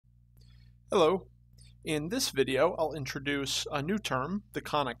Hello. In this video, I'll introduce a new term, the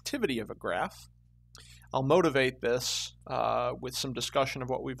connectivity of a graph. I'll motivate this with some discussion of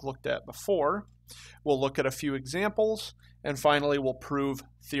what we've looked at before. We'll look at a few examples, and finally we'll prove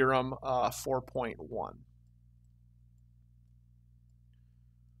theorem 4.1.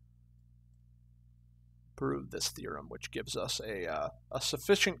 Prove this theorem, which gives us a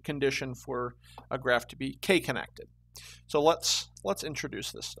sufficient condition for a graph to be k-connected. So let's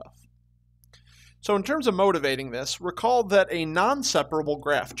introduce this stuff. So in terms of motivating this, recall that a non-separable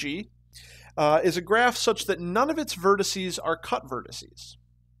graph G is a graph such that none of its vertices are cut vertices.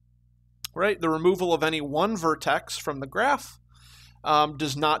 Right? The removal of any one vertex from the graph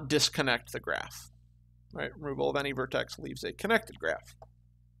does not disconnect the graph. Right? Removal of any vertex leaves a connected graph.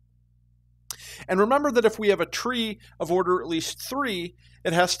 And remember that if we have a tree of order at least 3,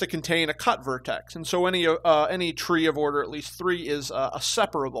 it has to contain a cut vertex. And so any tree of order at least 3 is a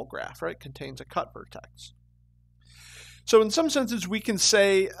separable graph, right? Contains a cut vertex. So in some senses, we can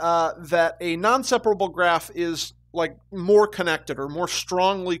say that a non-separable graph is like more connected or more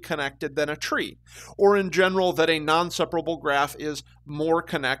strongly connected than a tree. Or in general, that a non-separable graph is more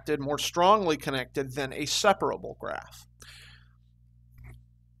connected, more strongly connected than a separable graph.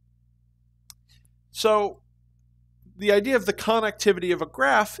 So the idea of the connectivity of a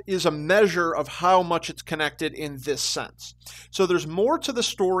graph is a measure of how much it's connected in this sense. So there's more to the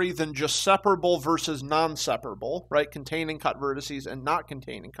story than just separable versus non-separable, right? Containing cut vertices and not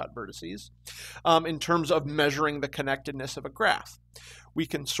containing cut vertices in terms of measuring the connectedness of a graph. We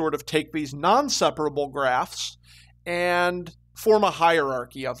can sort of take these non-separable graphs and form a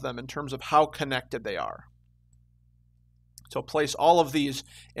hierarchy of them in terms of how connected they are. So place all of these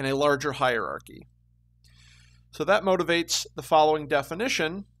in a larger hierarchy. So that motivates the following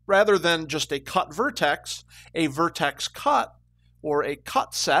definition. Rather than just a cut vertex, a vertex cut, or a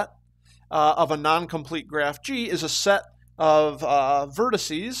cut set of a non-complete graph G is a set of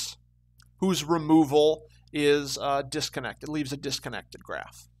vertices whose removal is disconnected, leaves a disconnected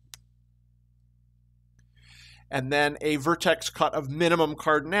graph. And then a vertex cut of minimum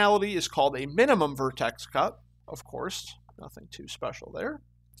cardinality is called a minimum vertex cut, of course, nothing too special there.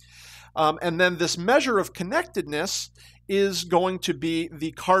 And then this measure of connectedness is going to be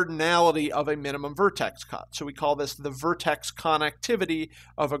the cardinality of a minimum vertex cut. So we call this the vertex connectivity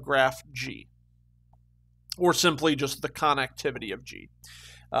of a graph G, or simply just the connectivity of G.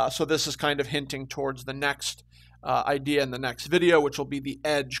 So this is kind of hinting towards the next idea in the next video, which will be the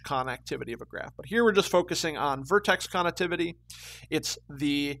edge connectivity of a graph. But here we're just focusing on vertex connectivity. It's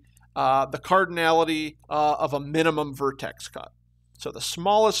the cardinality of a minimum vertex cut. So the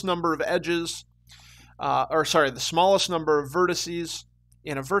smallest number of edges, the smallest number of vertices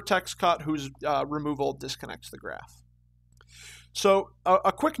in a vertex cut whose removal disconnects the graph. So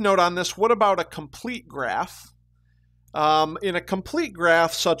a quick note on this, what about a complete graph? In a complete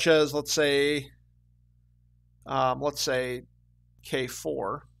graph, such as, let's say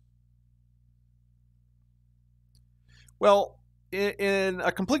K4, well, in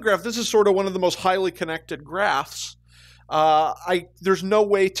a complete graph, this is sort of one of the most highly connected graphs. There's no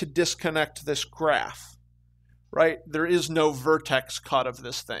way to disconnect this graph, right? There is no vertex cut of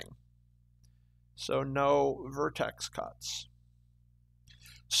this thing. So no vertex cuts.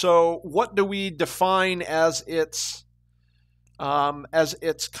 So what do we define as its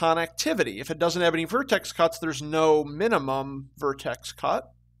connectivity? If it doesn't have any vertex cuts, there's no minimum vertex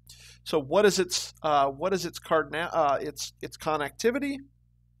cut. So what is its connectivity?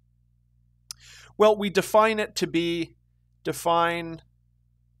 Well, we define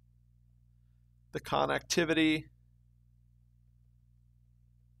the connectivity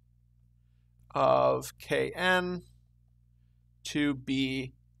of Kn to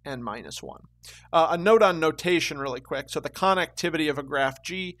be n minus 1. A note on notation really quick. So the connectivity of a graph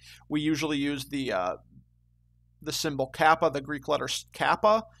G, we usually use the symbol kappa, the Greek letter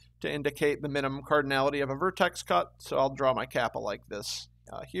kappa, to indicate the minimum cardinality of a vertex cut. So I'll draw my kappa like this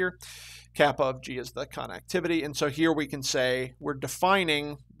here. Kappa of G is the connectivity. And so here we can say we're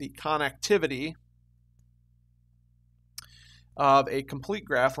defining the connectivity of a complete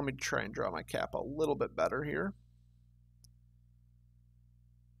graph. Let me try and draw my kappa a little bit better here.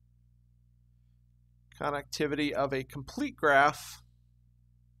 Connectivity of a complete graph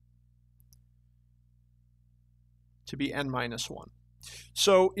to be n minus 1.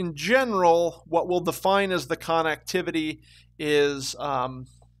 So in general, what we'll define as the connectivity is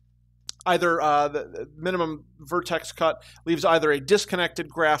either the minimum vertex cut leaves either a disconnected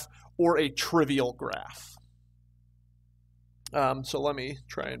graph or a trivial graph. So let me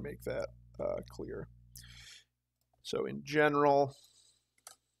try and make that clear. So in general,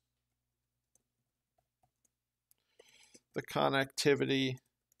 the connectivity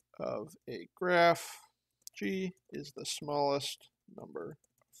of a graph G is the smallest number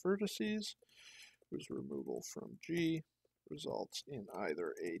of vertices whose removal from G results in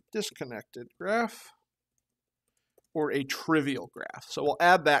either a disconnected graph or a trivial graph. So we'll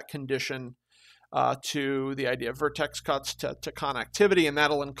add that condition to the idea of vertex cuts to connectivity, and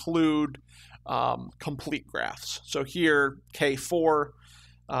that'll include complete graphs. So here, K4,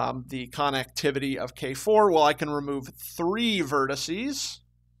 the connectivity of K4, well, I can remove 3 vertices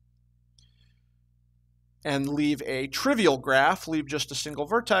and leave a trivial graph, leave just a single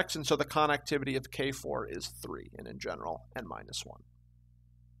vertex, and so the connectivity of K4 is 3, and in general, n-1.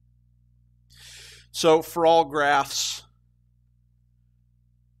 So for all graphs,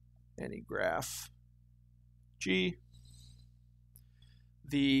 any graph G,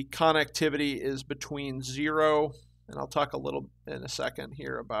 the connectivity is between 0, and I'll talk a little in a second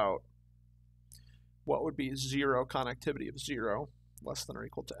here about what would be 0 connectivity of 0, less than or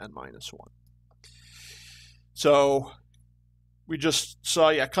equal to n-1. So we just saw,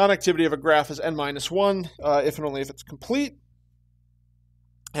 yeah, connectivity of a graph is n-1 if and only if it's complete,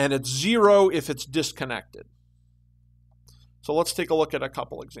 and it's 0 if it's disconnected. So let's take a look at a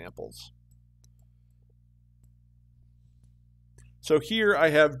couple examples. So here I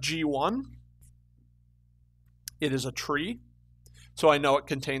have G1. It is a tree, so I know it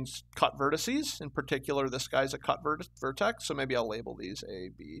contains cut vertices. In particular, this guy's a cut vertex, so maybe I'll label these A,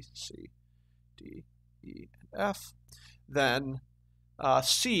 B, C, D, E, and F. Then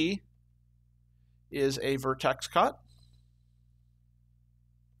C is a vertex cut.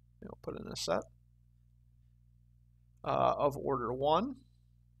 I'll put it in a set of order 1.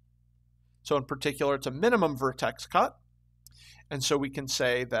 So in particular, it's a minimum vertex cut. And so we can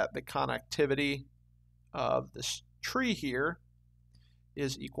say that the connectivity of this tree here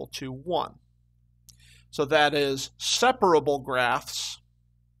is equal to 1. So that is separable graphs.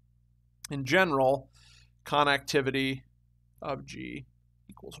 In general, connectivity of G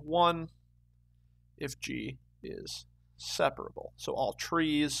equals 1 if G is separable. So all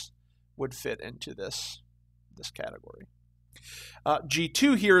trees would fit into this category.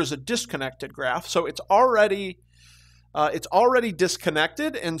 G2 here is a disconnected graph, so it's already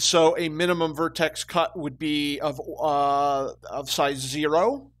disconnected, and so a minimum vertex cut would be of size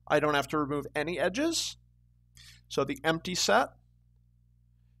 0. I don't have to remove any edges. So the empty set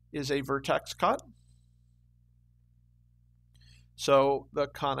is a vertex cut. So the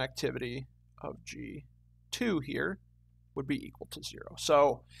connectivity of G2 here would be equal to 0.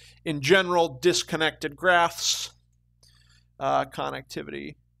 So in general, disconnected graphs,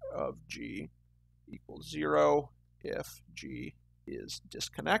 connectivity of G equals 0 if G is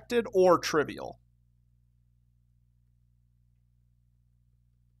disconnected or trivial.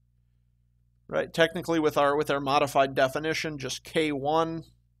 Right? Technically, with our modified definition, just K1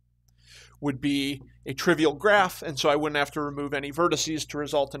 would be a trivial graph, and so I wouldn't have to remove any vertices to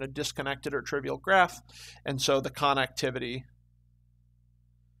result in a disconnected or trivial graph, and so the connectivity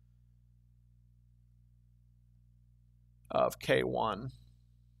of K1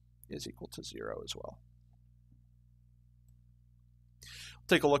 is equal to 0 as well.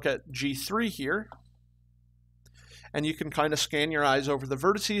 Take a look at G3 here, and you can kind of scan your eyes over the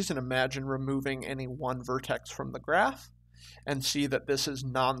vertices and imagine removing any one vertex from the graph and see that this is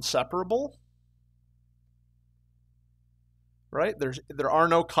non-separable, right? There are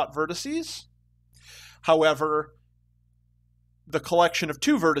no cut vertices. However, the collection of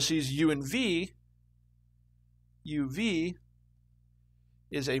 2 vertices, U and V, UV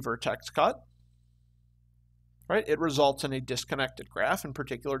is a vertex cut, right? It results in a disconnected graph. In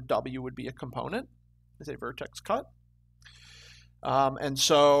particular, W would be a component, is a vertex cut. And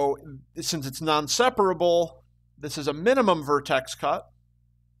so since it's non-separable, this is a minimum vertex cut.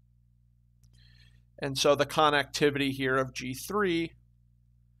 And so the connectivity here of G3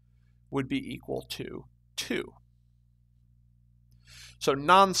 would be equal to 2. So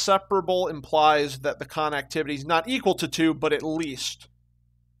non-separable implies that the connectivity is not equal to 2, but at least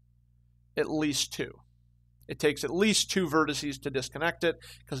 2. It takes at least 2 vertices to disconnect it,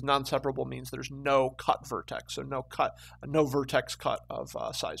 because non-separable means there's no cut vertex, so no vertex cut of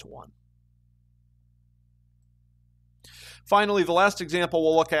size 1. Finally, the last example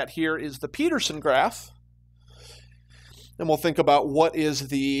we'll look at here is the Petersen graph, and we'll think about what is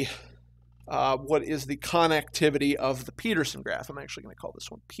the connectivity of the Petersen graph. I'm actually going to call this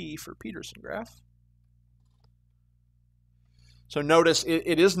one P for Petersen graph. So notice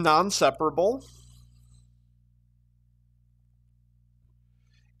it is non-separable.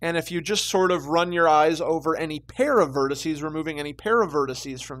 And if you just sort of run your eyes over any pair of vertices, removing any pair of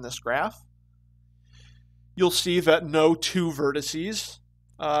vertices from this graph, you'll see that no two vertices,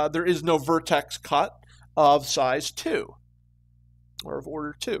 there is no vertex cut of size 2 or of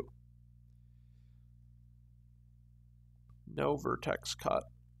order 2. No vertex cut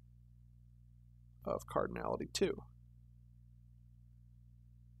of cardinality 2.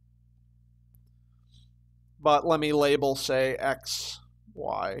 But let me label, say, x,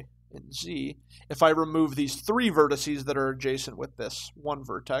 y, and z. If I remove these 3 vertices that are adjacent with this one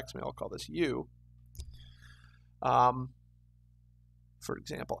vertex, maybe I'll call this u. For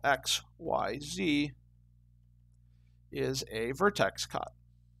example, x, y, z is a vertex cut,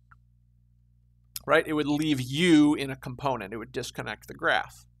 right? It would leave u in a component. It would disconnect the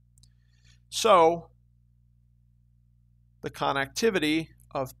graph. So the connectivity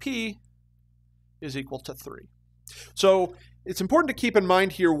of P is equal to 3. So it's important to keep in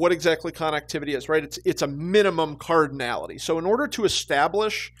mind here what exactly connectivity is, right? It's a minimum cardinality. So in order to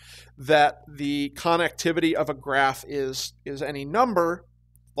establish that the connectivity of a graph is any number,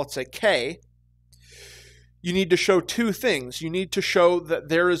 let's say k, you need to show 2 things. You need to show that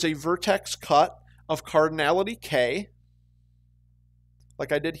there is a vertex cut of cardinality k,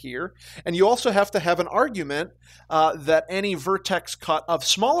 like I did here, and you also have to have an argument that any vertex cut of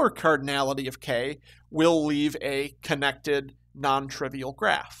smaller cardinality of k will leave a connected non-trivial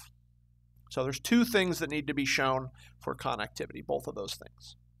graph. So there's 2 things that need to be shown for connectivity, both of those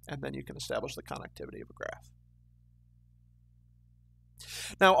things, and then you can establish the connectivity of a graph.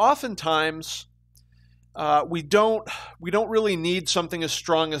 Now, oftentimes, we don't really need something as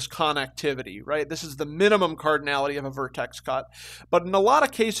strong as connectivity, right? This is the minimum cardinality of a vertex cut. But in a lot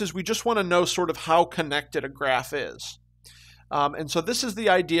of cases, we just want to know sort of how connected a graph is. And so this is the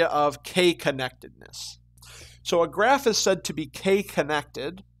idea of k-connectedness. So a graph is said to be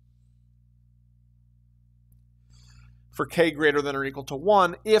k-connected for k greater than or equal to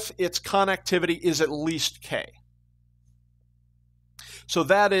 1 if its connectivity is at least k. So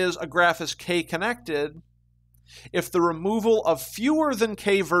that is, a graph is k-connected if the removal of fewer than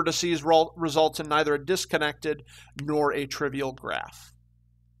k vertices results in neither a disconnected nor a trivial graph.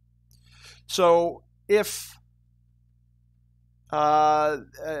 So if the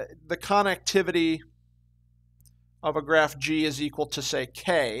connectivity of a graph G is equal to, say,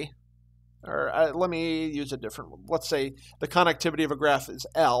 k, or let me use a different one. Let's say the connectivity of a graph is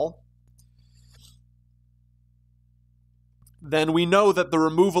L, then we know that the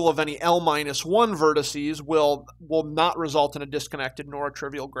removal of any L-1 vertices will not result in a disconnected nor a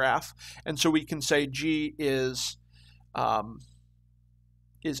trivial graph. And so we can say G is L-connected,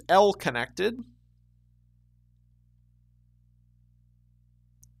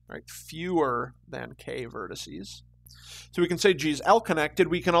 right? Fewer than k vertices. So we can say G is L-connected.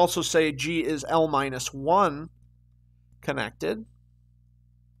 We can also say G is L-1 connected.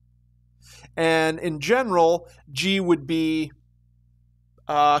 And in general, G would be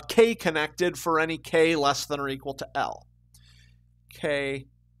k-connected for any k less than or equal to L. K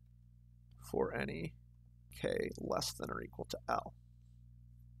for any k less than or equal to L.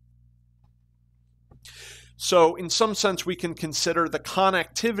 So in some sense, we can consider the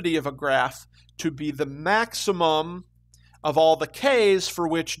connectivity of a graph to be the maximum of all the k's for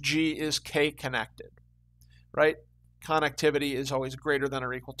which G is k-connected, right? Connectivity is always greater than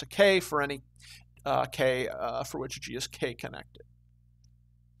or equal to k for any k for which G is k-connected.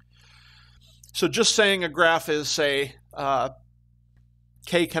 So just saying a graph is, say,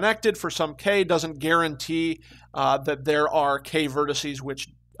 k-connected for some k doesn't guarantee that there are k vertices which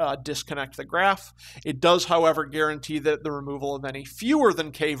disconnect the graph. It does, however, guarantee that the removal of any fewer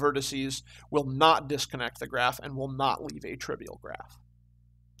than k vertices will not disconnect the graph and will not leave a trivial graph.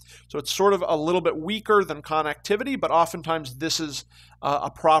 So it's sort of a little bit weaker than connectivity, but oftentimes this is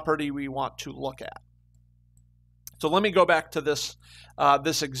a property we want to look at. So let me go back to this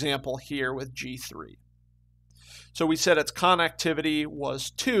example here with G3. So we said its connectivity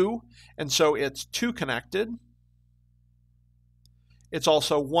was 2, and so it's 2 connected. It's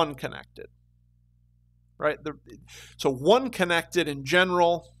also 1 connected, right? So 1 connected in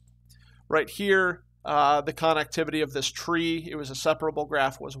general, right here, the connectivity of this tree, it was a separable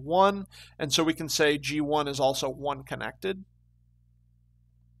graph, was 1, and so we can say G1 is also 1 connected.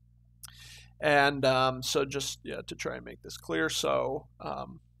 And so just to try and make this clear, so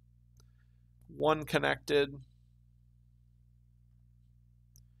 1 connected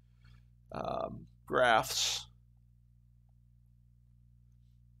graphs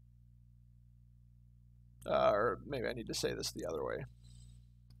or maybe I need to say this the other way.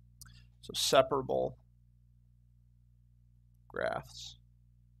 So separable graphs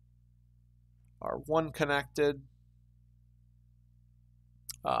are 1 connected.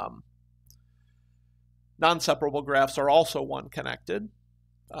 Non-separable graphs are also one connected,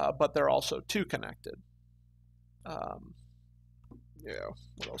 but they're also two connected. Yeah,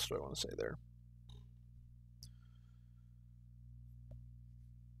 what else do I want to say there?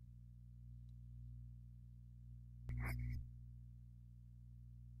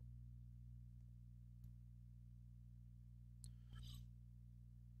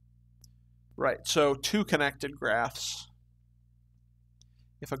 Right, so two connected graphs.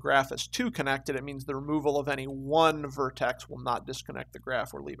 If a graph is two connected, it means the removal of any one vertex will not disconnect the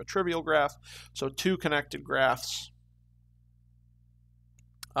graph or leave a trivial graph. So two connected graphs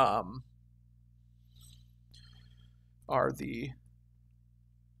are the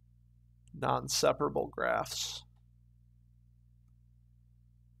non-separable graphs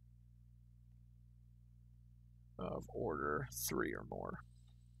of order 3 or more.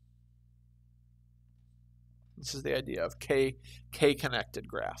 This is the idea of k-connected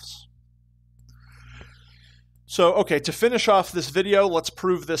graphs. So, okay, to finish off this video, let's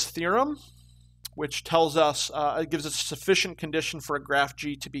prove this theorem, which tells us, it gives us a sufficient condition for a graph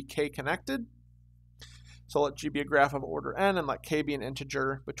G to be k-connected. So let G be a graph of order n, and let k be an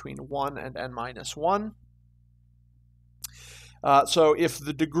integer between 1 and n minus 1. So if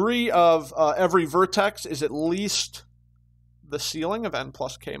the degree of every vertex is at least the ceiling of n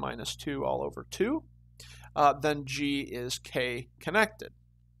plus k minus 2 all over 2, then G is k-connected.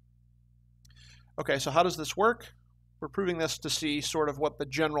 Okay, so how does this work? We're proving this to see sort of what the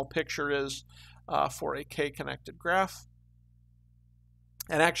general picture is for a k-connected graph.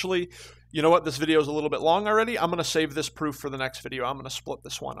 And actually, you know what? This video is a little bit long already. I'm going to save this proof for the next video. I'm going to split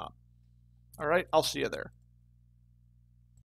this one up. All right, I'll see you there.